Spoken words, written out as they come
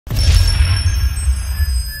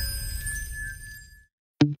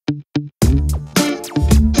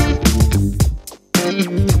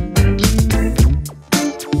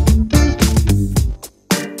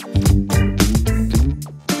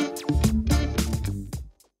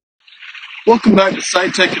Welcome back to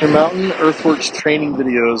SciTech Intermountain Earthworks training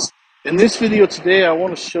videos. In this video today, I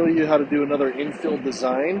want to show you how to do another infield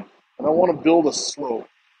design, and I want to build a slope.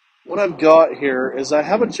 What I've got here is I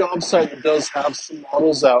have a job site that does have some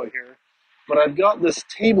models out here, but I've got this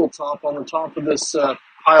tabletop on the top of this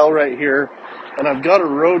pile right here, and I've got a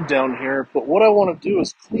road down here, but what I want to do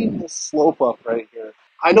is clean this slope up right here.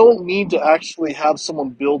 I don't need to actually have someone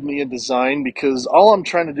build me a design because all I'm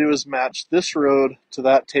trying to do is match this road to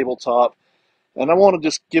that tabletop, and I want to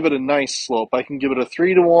just give it a nice slope. I can give it a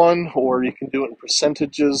 3-to-1, or you can do it in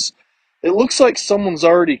percentages. It looks like someone's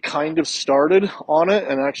already kind of started on it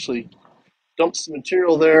and actually dumped some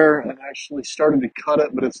material there and actually started to cut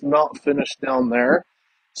it, but it's not finished down there.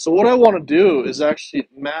 So what I want to do is actually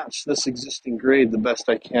match this existing grade the best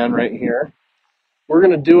I can right here. We're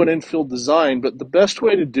going to do an infield design, but the best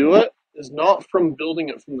way to do it is not from building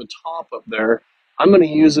it from the top up there. I'm going to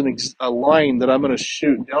use a line that I'm going to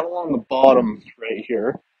shoot down along the bottom right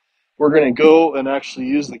here. We're going to go and actually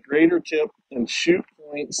use the grader tip and shoot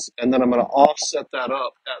points, and then I'm going to offset that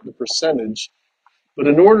up at the percentage. But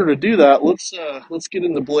in order to do that, let's get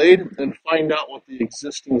in the blade and find out what the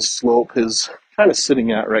existing slope is kind of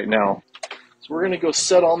sitting at right now. So we're going to go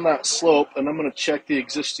set on that slope, and I'm going to check the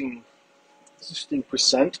existing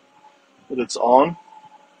percent that it's on.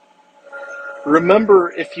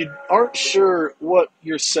 Remember, if you aren't sure what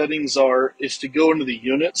your settings are, is to go into the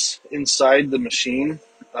units inside the machine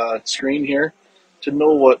screen here to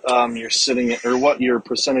know what you're sitting at, or what your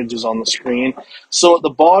percentage is on the screen. So at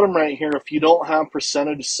the bottom right here, if you don't have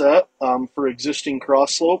percentage set for existing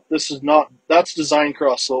cross slope, that's design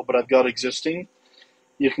cross slope, but I've got existing.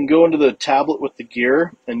 You can go into the tablet with the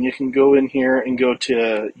gear, and you can go in here and go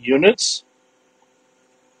to units.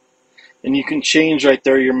 And you can change right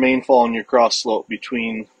there your main fall and your cross slope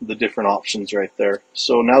between the different options right there.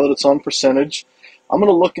 So now that it's on percentage, I'm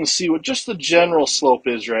going to look and see what just the general slope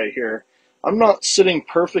is right here. I'm not sitting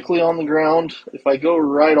perfectly on the ground. If I go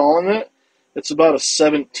right on it, it's about a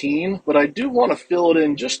 17, but I do want to fill it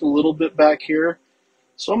in just a little bit back here.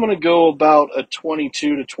 So I'm going to go about a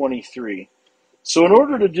 22 to 23. So in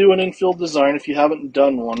order to do an infield design, if you haven't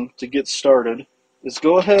done one to get started, is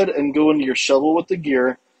go ahead and go into your shovel with the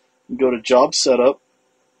gear, go to job setup,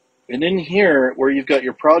 and in here where you've got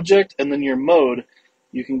your project and then your mode,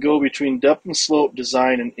 you can go between depth and slope,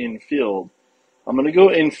 design, and infield. I'm going to go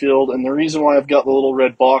infield, and the reason why I've got the little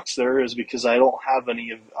red box there is because I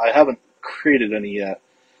haven't created any yet.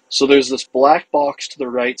 So there's this black box to the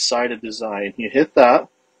right side of design. You hit that,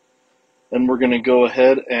 and we're going to go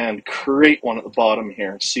ahead and create one at the bottom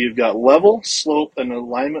here. So you've got level, slope, and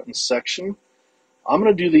alignment and section. I'm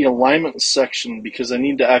going to do the alignment section because I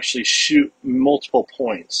need to actually shoot multiple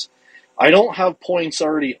points. I don't have points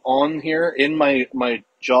already on here in my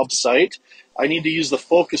job site. I need to use the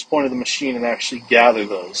focus point of the machine and actually gather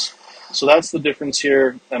those. So that's the difference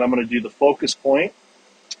here, and I'm going to do the focus point.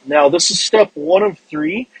 Now this is step 1 of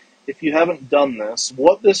 3. If you haven't done this,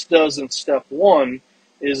 what this does in step 1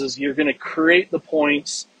 is you're going to create the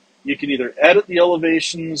points. You can either edit the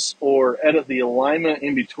elevations or edit the alignment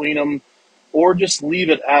in between them, or just leave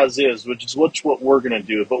it as is, which is what we're going to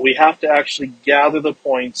do. But we have to actually gather the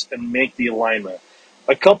points and make the alignment.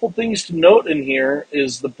 A couple things to note in here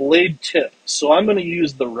is the blade tip. So I'm going to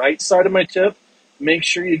use the right side of my tip. Make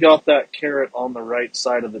sure you got that carrot on the right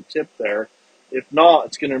side of the tip there. If not,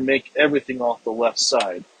 it's going to make everything off the left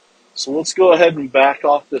side. So let's go ahead and back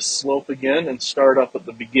off this slope again and start up at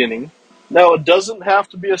the beginning. Now it doesn't have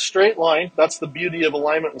to be a straight line. That's the beauty of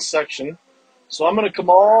alignment and section. So I'm going to come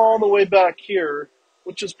all the way back here,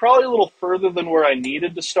 which is probably a little further than where I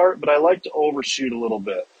needed to start, but I like to overshoot a little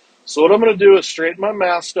bit. So what I'm going to do is straighten my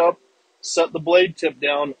mast up, set the blade tip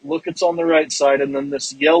down, look it's on the right side, and then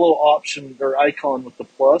this yellow option or icon with the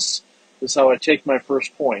plus is how I take my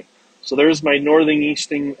first point. So there's my northing,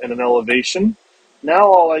 easting, and an elevation. Now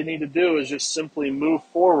all I need to do is just simply move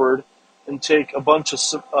forward and take a bunch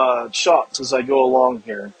of shots as I go along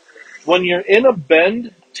here. When you're in a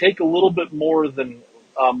bend, take a little bit more than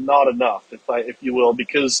not enough, if you will,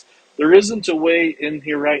 because there isn't a way in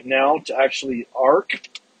here right now to actually arc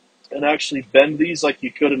and actually bend these like you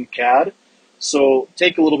could in CAD. So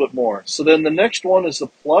take a little bit more. So then the next one is the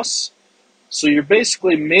plus. So you're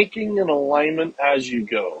basically making an alignment as you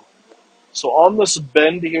go. So on this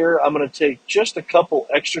bend here, I'm going to take just a couple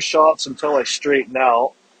extra shots until I straighten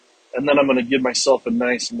out. And then I'm going to give myself a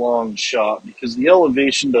nice long shot because the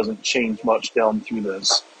elevation doesn't change much down through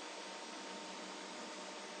this.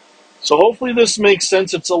 So hopefully this makes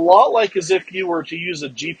sense. It's a lot like as if you were to use a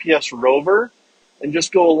GPS rover and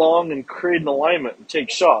just go along and create an alignment and take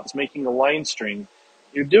shots, making a line string.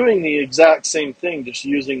 You're doing the exact same thing, just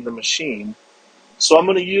using the machine. So I'm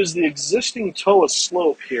going to use the existing TOA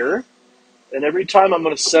slope here, and every time I'm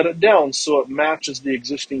going to set it down so it matches the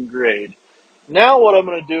existing grade. Now what I'm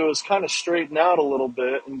going to do is kind of straighten out a little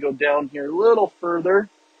bit and go down here a little further,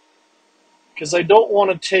 because I don't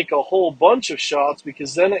want to take a whole bunch of shots,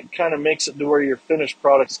 because then it kind of makes it to where your finished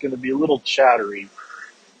product's going to be a little chattery.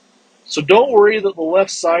 So don't worry that the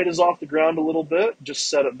left side is off the ground a little bit. Just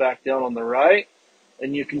set it back down on the right.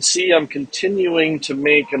 And you can see I'm continuing to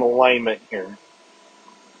make an alignment here.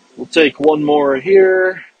 We'll take one more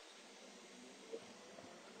here.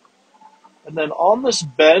 And then on this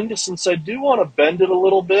bend, since I do want to bend it a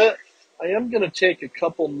little bit, I am going to take a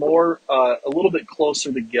couple more a little bit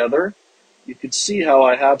closer together. You can see how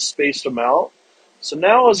I have spaced them out. So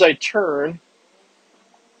now as I turn,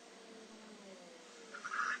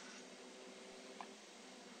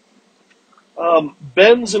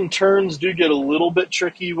 bends and turns do get a little bit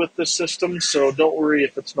tricky with this system, so don't worry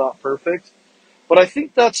if it's not perfect. But I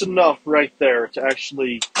think that's enough right there to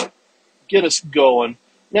actually get us going.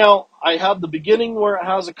 Now, I have the beginning where it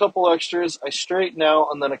has a couple extras. I straighten out,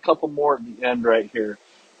 and then a couple more at the end right here.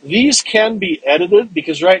 These can be edited,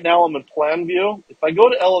 because right now I'm in plan view. If I go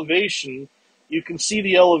to elevation, you can see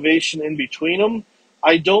the elevation in between them.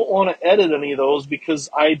 I don't want to edit any of those, because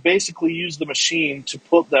I basically use the machine to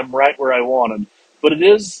put them right where I wanted. But it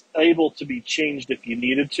is able to be changed if you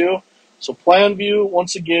needed to. So plan view,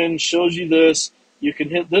 once again, shows you this. You can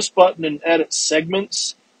hit this button and edit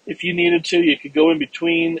segments. If you needed to, you could go in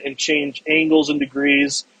between and change angles and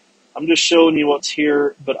degrees. I'm just showing you what's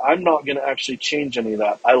here, but I'm not going to actually change any of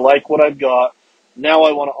that. I like what I've got. Now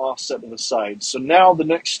I want to offset to the side. So now the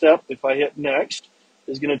next step, if I hit next,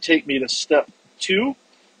 is going to take me to step 2,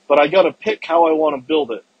 but I got to pick how I want to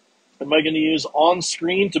build it. Am I going to use on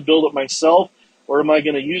screen to build it myself, or am I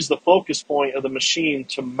going to use the focus point of the machine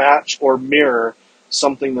to match or mirror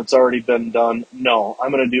something that's already been done? No,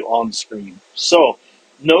 I'm going to do on screen. So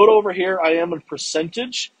note over here, I am in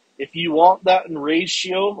percentage. If you want that in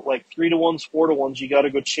ratio, like 3-to-1s, 4-to-1s, you got to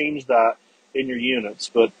go change that in your units.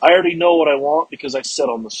 But I already know what I want because I set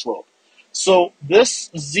on the slope. So this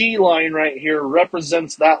Z line right here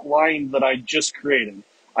represents that line that I just created.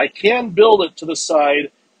 I can build it to the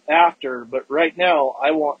side after, but right now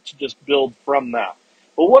I want to just build from that.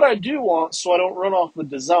 But what I do want, so I don't run off the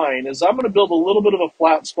design, is I'm going to build a little bit of a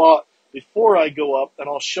flat spot before I go up, and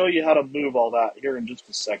I'll show you how to move all that here in just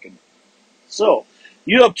a second. So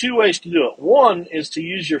you have 2 ways to do it. One is to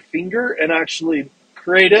use your finger and actually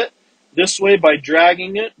create it this way by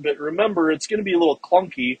dragging it, but remember it's going to be a little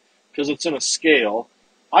clunky because it's in a scale.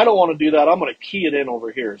 I don't want to do that. I'm going to key it in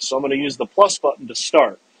over here. So I'm going to use the plus button to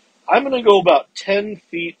start. I'm going to go about 10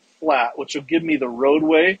 feet flat, which will give me the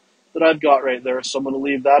roadway that I've got right there. So I'm going to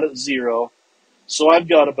leave that at 0. So I've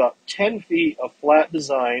got about 10 feet of flat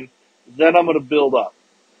design. Then I'm going to build up.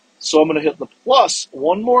 So I'm going to hit the plus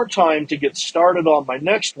one more time to get started on my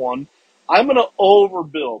next one. I'm going to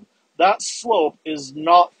overbuild. That slope is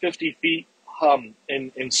not 50 feet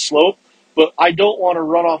in slope, but I don't want to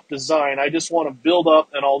run off design. I just want to build up,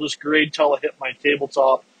 and I'll just grade till I hit my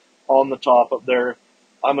tabletop on the top up there.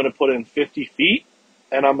 I'm going to put in 50 feet,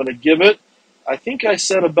 and I'm going to give it, I think I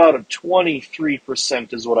said about a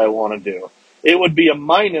 23% is what I want to do. It would be a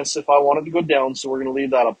minus if I wanted to go down, so we're going to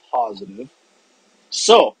leave that a positive.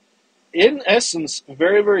 So, in essence,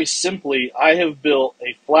 very, very simply, I have built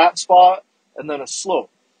a flat spot and then a slope.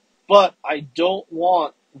 But I don't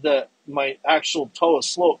want my actual TOA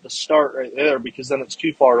slope to start right there, because then it's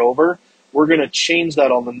too far over. We're going to change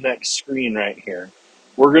that on the next screen right here.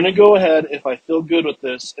 We're going to go ahead, if I feel good with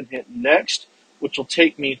this, and hit next, which will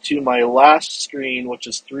take me to my last screen, which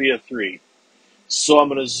is 3 of 3. So I'm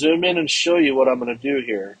going to zoom in and show you what I'm going to do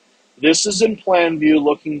here. This is in plan view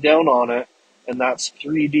looking down on it, and that's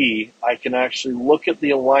 3D. I can actually look at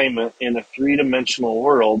the alignment in a 3-dimensional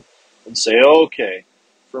world and say, okay,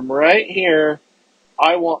 from right here,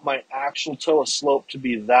 I want my actual TOA slope to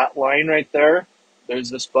be that line right there. There's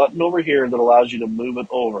this button over here that allows you to move it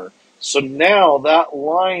over. So now that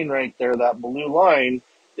line right there, that blue line,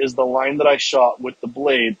 is the line that I shot with the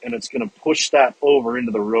blade, and it's going to push that over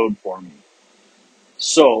into the road for me.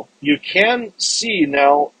 So you can see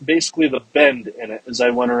now basically the bend in it as I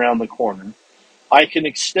went around the corner. I can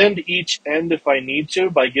extend each end if I need to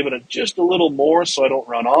by giving it just a little more so I don't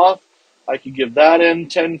run off. I could give that end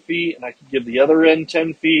 10 feet, and I could give the other end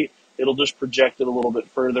 10 feet. It'll just project it a little bit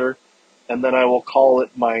further. And then I will call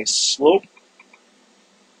it my slope,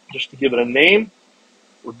 just to give it a name.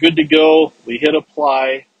 We're good to go. We hit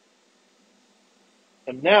apply.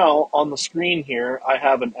 And now on the screen here, I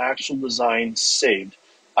have an actual design saved.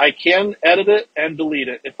 I can edit it and delete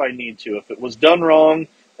it if I need to. If it was done wrong,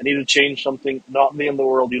 I need to change something, not the end of the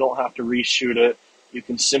world. You don't have to reshoot it. You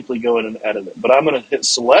can simply go in and edit it. But I'm going to hit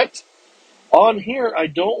select. On here, I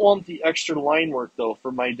don't want the extra line work, though,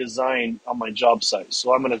 for my design on my job site.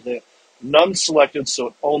 So I'm going to hit none selected so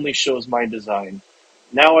it only shows my design.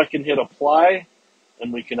 Now I can hit apply,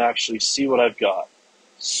 and we can actually see what I've got.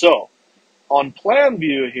 So on plan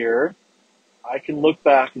view here, I can look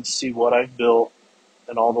back and see what I've built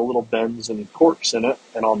and all the little bends and corks in it.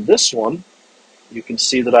 And on this one, you can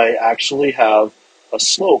see that I actually have a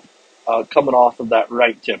slope coming off of that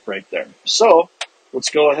right tip right there. So let's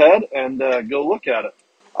go ahead and go look at it.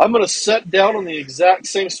 I'm going to set down on the exact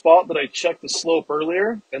same spot that I checked the slope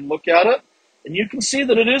earlier and look at it. And you can see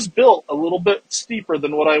that it is built a little bit steeper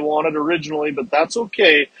than what I wanted originally, but that's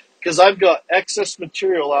okay because I've got excess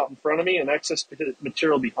material out in front of me and excess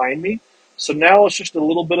material behind me. So now it's just a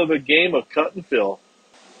little bit of a game of cut and fill.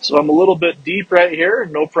 So I'm a little bit deep right here,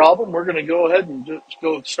 no problem. We're going to go ahead and just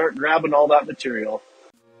go start grabbing all that material.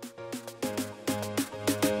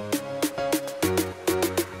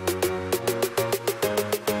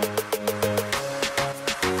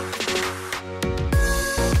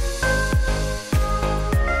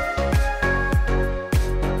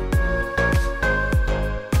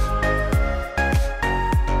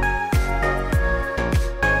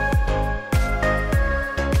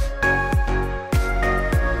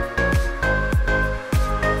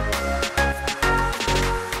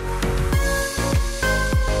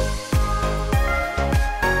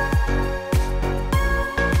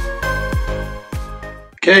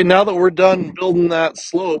 Okay, now that we're done building that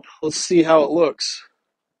slope, let's see how it looks.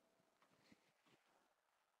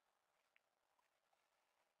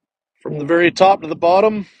 From the very top to the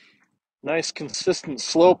bottom, nice consistent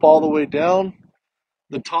slope all the way down.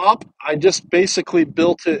 The top, I just basically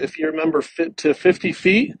built it, if you remember, fit to 50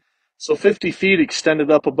 feet. So 50 feet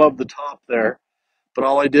extended up above the top there. But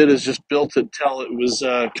all I did is just built it till it was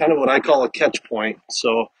kind of what I call a catch point.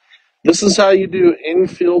 So this is how you do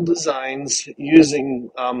infield designs using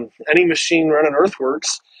any machine running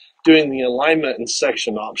earthworks, doing the alignment and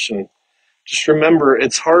section option. Just remember,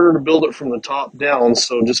 it's harder to build it from the top down,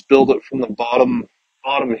 so just build it from the bottom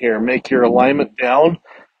here. Make your alignment down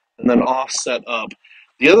and then offset up.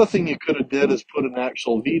 The other thing you could have did is put an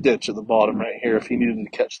actual V-ditch at the bottom right here if you needed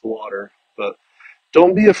to catch the water. But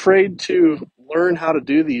don't be afraid to learn how to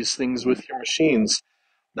do these things with your machines.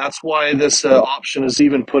 That's why this option is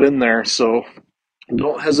even put in there. So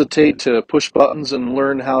don't hesitate to push buttons and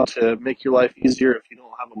learn how to make your life easier if you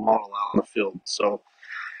don't have a model out in the field. So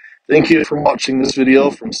thank you for watching this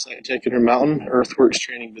video from Site Tech Intermountain Earthworks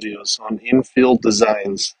training videos on infield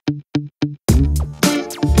designs.